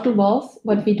a throttle valve,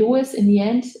 what we do is in the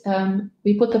end,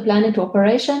 we put the plant into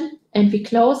operation and we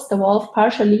close the valve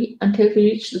partially until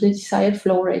we reach the desired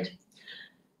flow rate.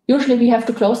 Usually we have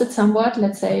to close it somewhat,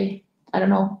 let's say, I don't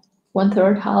know,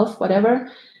 1/3, half, whatever,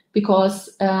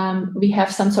 because we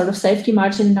have some sort of safety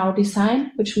margin in our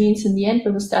design, which means in the end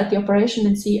we will start the operation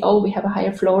and see, oh, we have a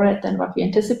higher flow rate than what we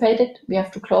anticipated. We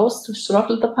have to close to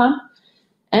throttle the pump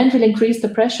and we'll increase the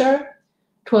pressure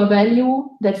to a value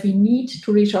that we need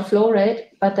to reach our flow rate,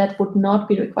 but that would not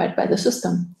be required by the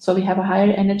system. So we have a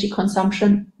higher energy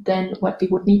consumption than what we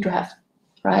would need to have,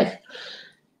 right?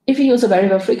 If we use a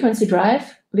variable frequency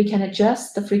drive, we can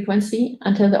adjust the frequency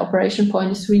until the operation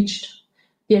point is reached.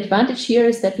 The advantage here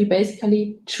is that we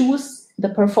basically choose the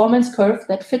performance curve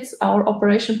that fits our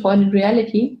operation point in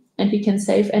reality, and we can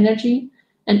save energy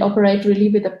and operate really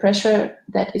with the pressure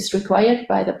that is required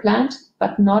by the plant,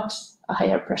 but not a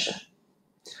higher pressure.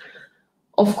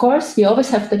 Of course, we always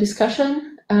have the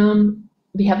discussion,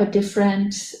 we have a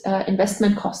different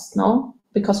investment cost, no?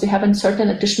 Because we have a certain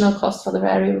additional cost for the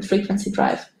variable frequency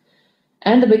drive.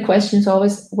 And the big question is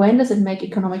always, when does it make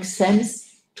economic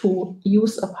sense to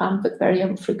use a pump with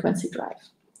variable frequency drive?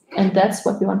 And that's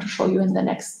what we want to show you in the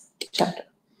next chapter.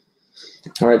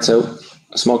 All right, so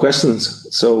small questions.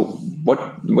 So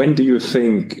when do you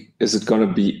think is it going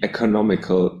to be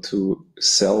economical to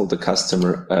sell the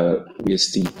customer a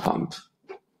VSD pump?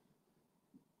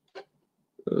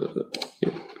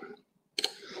 Yeah.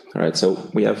 All right, so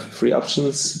we have three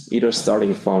options, either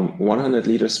starting from 100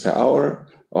 liters per hour,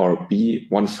 or B,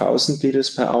 1000 liters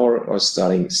per hour, or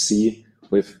starting C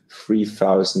with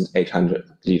 3800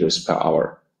 liters per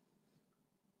hour.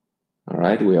 All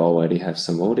right, we already have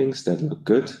some votings that look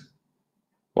good.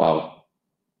 Wow.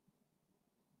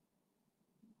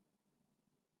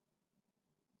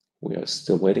 We are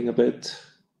still waiting a bit.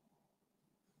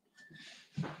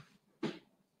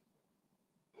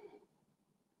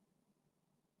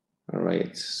 All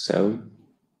right, so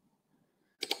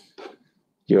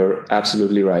you're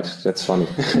absolutely right. That's funny.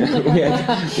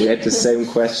 we had the same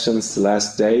questions the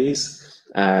last days,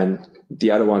 and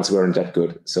the other ones weren't that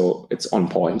good. So it's on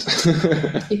point.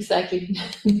 Exactly.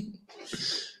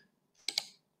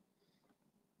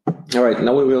 All right,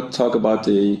 now we will talk about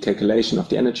the calculation of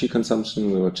the energy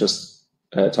consumption. We will just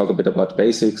talk a bit about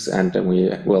basics, and then we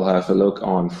will have a look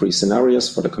on three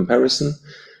scenarios for the comparison.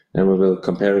 And we will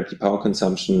compare the power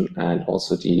consumption and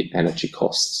also the energy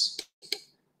costs.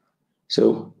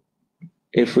 So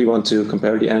if we want to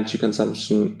compare the energy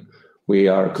consumption, we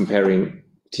are comparing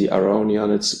the RON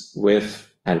units with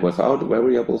and without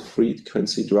variable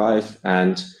frequency drive,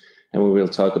 and we will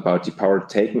talk about the power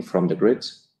taken from the grid,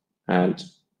 and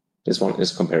this one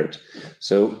is compared.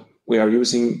 So we are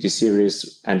using the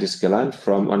series anti-scalant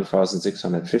from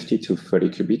 1650 to 30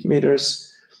 cubic meters.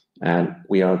 And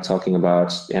we are talking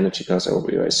about the energy cost, or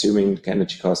we are assuming the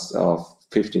energy cost of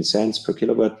 15 cents per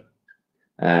kilowatt.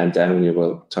 And then we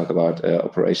will talk about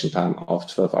operation time of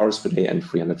 12 hours per day and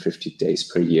 350 days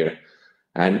per year.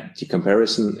 And the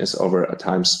comparison is over a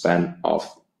time span of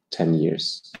 10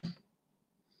 years.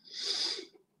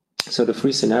 So the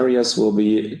three scenarios will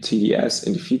be TDS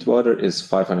in the feed water is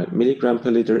 500 milligram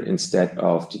per liter instead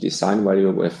of the design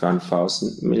value with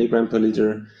 1000 milligram per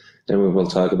liter. Then we will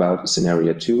talk about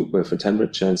scenario 2 with a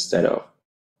temperature instead of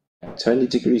 20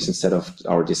 degrees instead of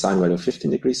our design value of 15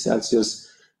 degrees Celsius.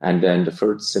 And then the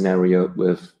third scenario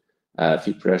with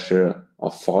feed pressure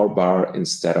of 4 bar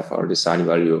instead of our design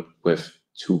value with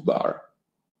 2 bar.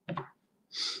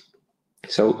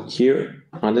 So here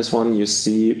on this one, you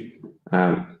see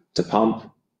the pump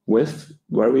with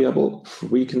variable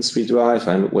frequency drive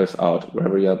and without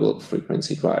variable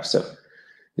frequency drive. So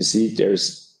you see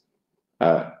there's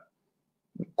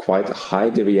quite a high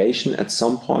deviation at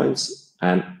some points,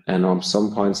 and on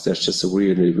some points there's just a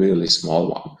really, really small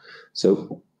one.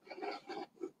 So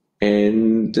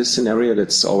in this scenario,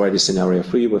 that's already scenario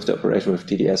 3 with the operation with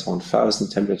TDS 1000,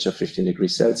 temperature 15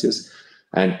 degrees Celsius,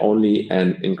 and only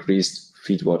an increased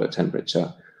feed water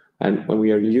temperature. And when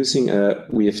we are using a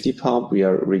VFD pump, we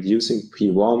are reducing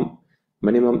P1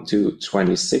 minimum to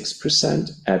 26%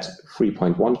 at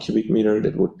 3.1 cubic meter.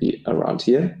 That would be around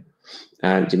here.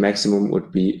 And the maximum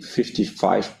would be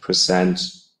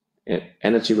 55%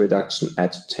 energy reduction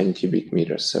at 10 cubic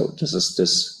meters. So this is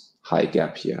this high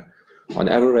gap here. On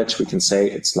average, we can say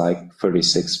it's like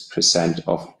 36%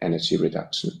 of energy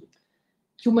reduction.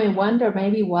 You may wonder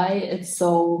maybe why it's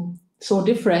so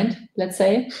different, let's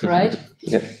say, right?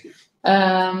 Yeah.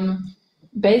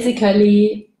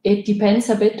 Basically, it depends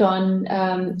a bit on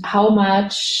how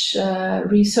much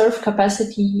reserve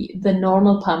capacity the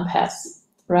normal pump has,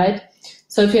 right?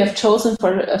 So if you have chosen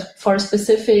for a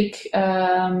specific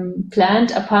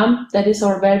plant a pump that is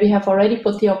where we have already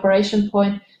put the operation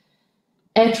point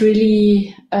at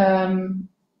really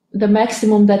the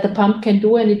maximum that the pump can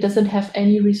do, and it doesn't have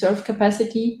any reserve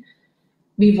capacity,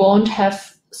 we won't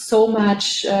have so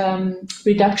much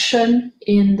reduction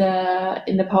in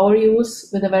the power use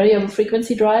with a variable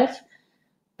frequency drive.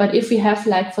 But if we have,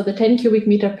 like for the 10 cubic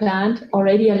meter plant,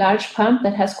 already a large pump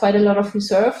that has quite a lot of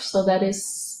reserve, so that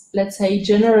is, let's say,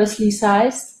 generously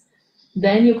sized,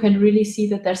 then you can really see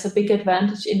that there's a big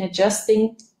advantage in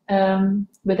adjusting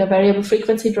with a variable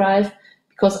frequency drive,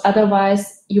 because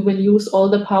otherwise you will use all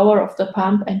the power of the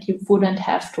pump and you wouldn't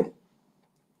have to.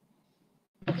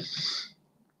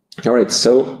 All right,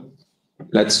 so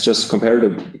let's just compare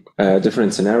the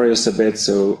different scenarios a bit.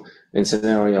 So in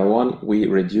scenario 1, we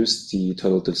reduced the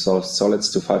total dissolved solids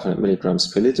to 500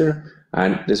 milligrams per liter.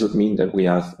 And this would mean that we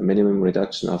have a minimum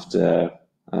reduction of the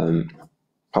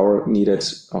power needed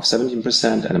of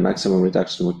 17%, and a maximum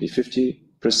reduction would be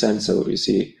 50%. So you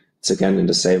see it's again in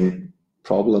the same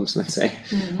problems, let's say.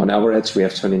 On average, we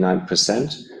have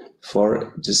 29%.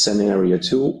 For the scenario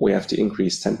 2, we have the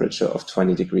increased temperature of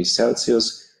 20 degrees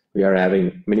Celsius. We are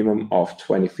having minimum of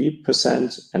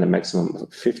 23% and a maximum of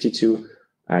 52%.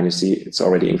 And you see it's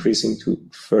already increasing to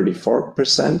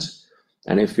 34%.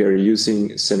 And if we are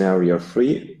using scenario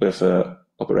 3 with a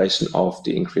operation of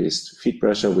the increased feed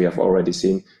pressure, we have already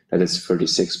seen that it's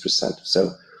 36%.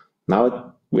 So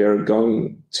now we are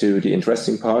going to the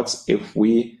interesting parts. If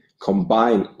we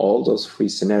combine all those three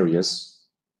scenarios,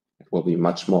 it will be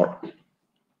much more.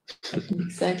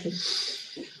 Exactly.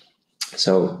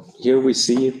 So here we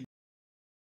see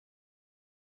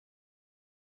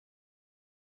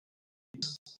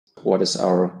what is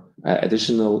our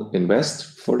additional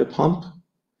invest for the pump.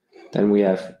 Then we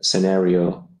have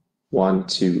scenario 1,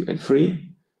 2, and 3.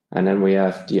 And then we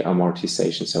have the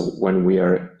amortization. So when we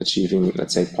are achieving,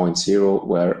 let's say, 0.0,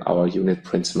 where our unit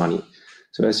prints money.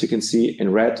 So as you can see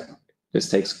in red, this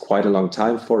takes quite a long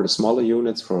time for the smaller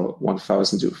units, for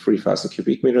 1,000 to 3,000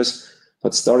 cubic meters.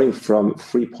 But starting from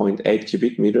 3.8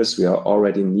 cubic meters, we are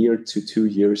already near to 2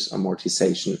 years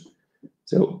amortization.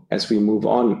 So as we move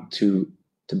on to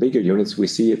the bigger units, we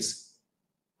see it's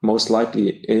most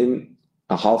likely in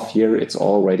a half year, it's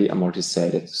already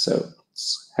amortized. So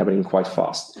it's happening quite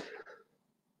fast.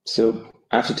 So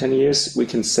after 10 years, we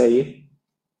can say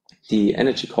the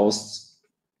energy costs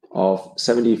of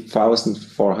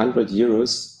 70,400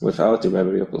 euros without the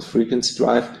variable frequency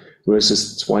drive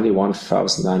versus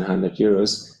 21,900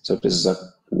 euros. So this is a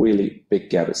really big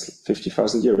gap. It's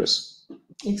 50,000 euros.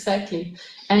 Exactly.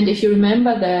 And if you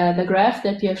remember the graph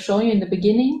that we have shown you in the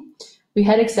beginning, we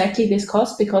had exactly this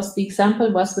cost because the example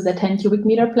was with a 10 cubic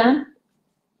meter plant.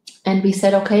 And we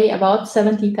said, okay, about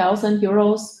 70,000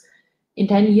 euros in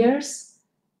 10 years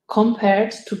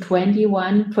compared to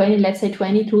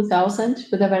 22,000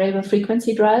 with a variable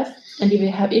frequency drive. And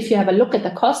if you have a look at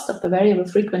the cost of the variable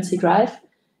frequency drive,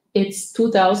 it's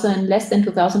less than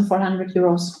 2,400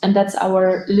 euros. And that's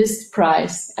our list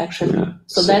price, actually. Yeah.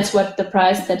 So that's what the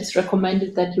price that is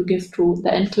recommended that you give to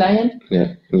the end client.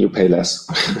 Yeah, and you pay less.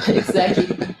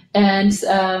 Exactly. And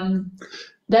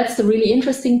that's the really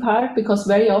interesting part, because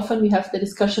very often we have the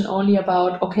discussion only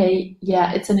about, okay,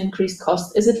 yeah, it's an increased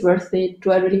cost. Is it worth it?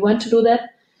 Do I really want to do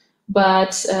that?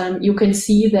 But you can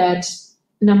see that,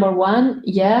 number one,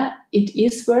 yeah, it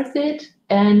is worth it.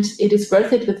 And it is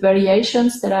worth it with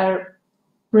variations that are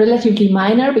relatively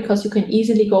minor, because you can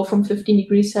easily go from 15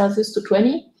 degrees Celsius to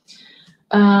 20.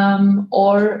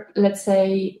 Or let's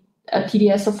say a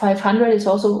TDS of 500 is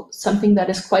also something that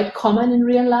is quite common in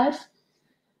real life.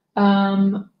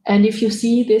 And if you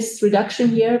see this reduction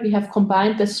here, we have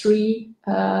combined the three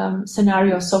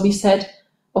scenarios. So we said,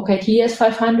 okay, TDS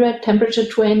 500, temperature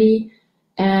 20,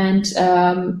 and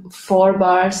 4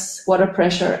 bars water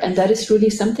pressure. And that is really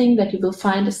something that you will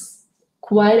find is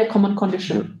quite a common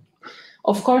condition.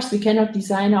 Of course, we cannot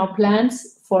design our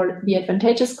plants for the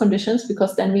advantageous conditions,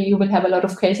 because then you will have a lot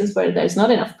of cases where there is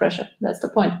not enough pressure. That's the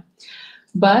point.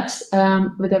 But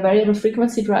with a variable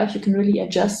frequency drive, you can really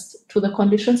adjust to the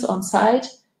conditions on site.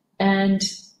 And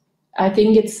I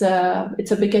think it's a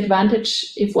big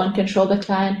advantage if one can show the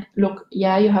client, look,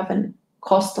 yeah, you have a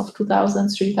cost of 2,000,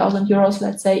 3,000 euros,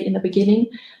 let's say, in the beginning,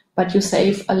 but you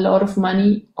save a lot of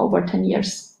money over 10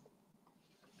 years.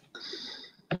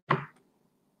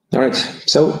 All right.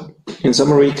 So in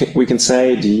summary, we can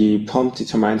say the pump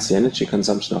determines the energy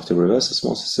consumption of the reverse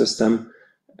osmosis system,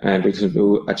 and we can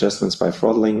do adjustments by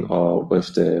throttling or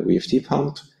with the VFD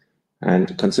pump,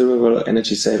 and considerable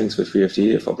energy savings with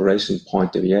VFD if operation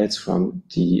point deviates from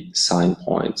the sign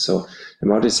point. So the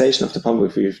amortization of the pump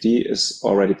with VFD is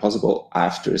already possible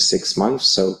after 6 months,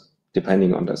 so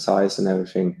depending on the size and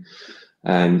everything.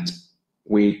 And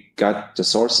we got the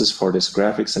sources for this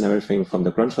graphics and everything from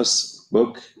the Grundfos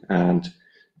book, and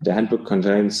the handbook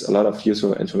contains a lot of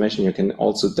useful information. You can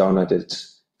also download it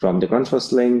from the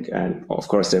Grundfos link, and of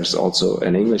course there's also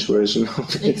an English version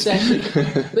of it. Exactly.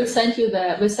 We'll send you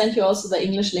also the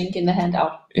English link in the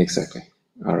handout. Exactly.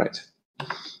 All right.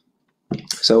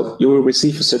 So you will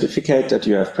receive a certificate that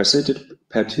you have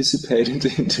participated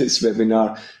in this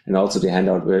webinar, and also the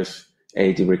handout with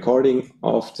the recording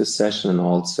of the session and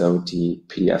also the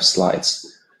PDF slides.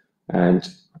 And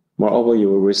moreover, you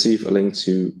will receive a link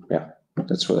to,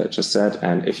 that's what I just said.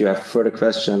 And if you have further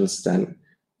questions, then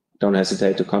don't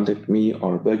hesitate to contact me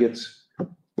or Birgit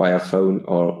via phone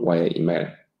or via email.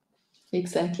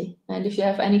 Exactly. And if you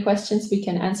have any questions we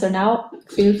can answer now,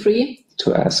 feel free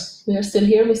to ask. We are still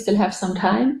here. We still have some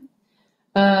time.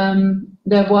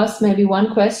 There was maybe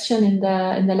one question in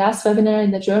the last webinar in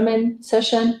the German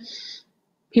session.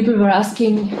 People were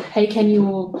asking, hey, can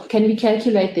we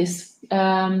calculate this?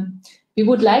 We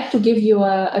would like to give you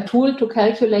a tool to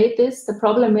calculate this. The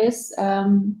problem is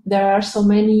there are so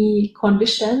many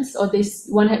conditions, or this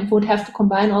one would have to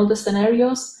combine all the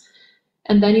scenarios,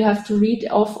 and then you have to read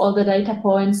off all the data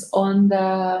points on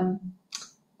the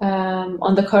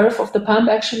curve of the pump,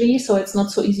 actually. So it's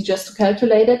not so easy just to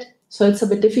calculate it. So it's a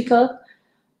bit difficult.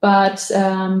 But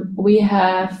we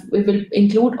will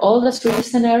include all the 3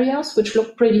 scenarios, which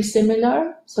look pretty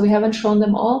similar. So we haven't shown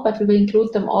them all, but we will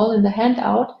include them all in the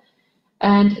handout.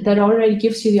 And that already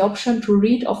gives you the option to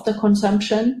read off the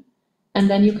consumption. And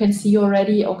then you can see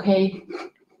already, okay,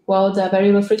 well, the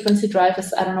variable frequency drive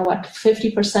is, I don't know what,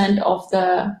 50% of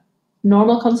the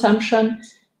normal consumption.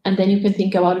 And then you can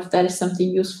think about if that is something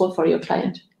useful for your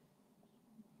client.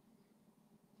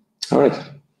 All right.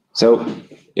 So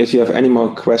if you have any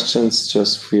more questions,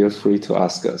 just feel free to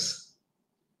ask us.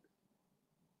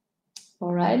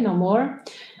 All right, no more.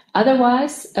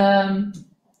 Otherwise,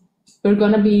 we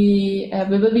will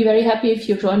be very happy if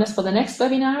you join us for the next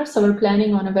webinar. So we're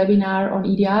planning on a webinar on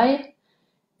EDI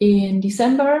in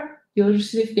December. You'll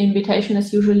receive the invitation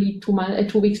as usually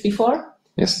 2 weeks before.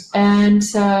 Yes. And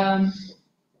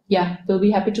yeah, we'll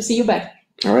be happy to see you back.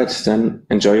 All right, then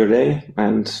enjoy your day.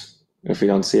 And if you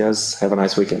don't see us, have a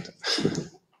nice weekend.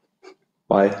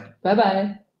 Bye.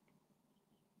 Bye-bye.